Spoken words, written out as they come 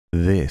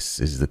This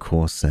is the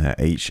Corsair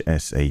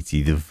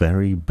HS80, the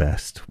very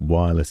best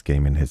wireless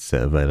gaming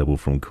headset available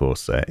from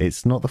Corsair.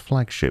 It's not the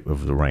flagship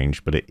of the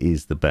range, but it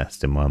is the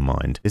best in my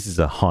mind. This is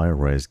a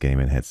high-res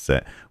gaming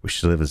headset which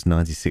delivers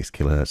 96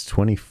 kHz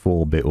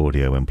 24-bit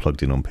audio when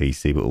plugged in on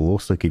PC, but will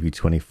also give you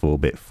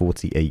 24-bit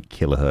 48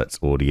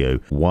 kHz audio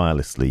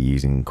wirelessly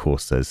using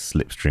Corsair's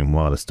Slipstream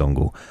wireless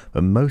dongle.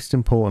 But most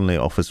importantly,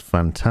 it offers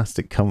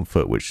fantastic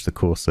comfort, which the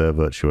Corsair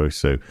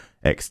Virtuoso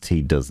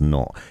XT does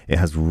not. It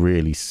has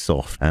really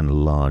soft and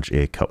large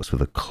ear cups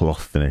with a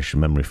cloth finish,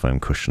 memory foam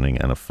cushioning,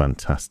 and a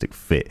fantastic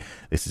fit.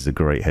 This is a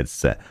great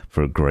headset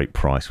for a great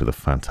price with a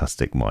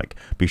fantastic mic.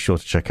 Be sure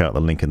to check out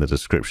the link in the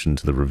description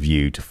to the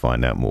review to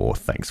find out more.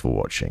 Thanks for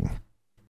watching.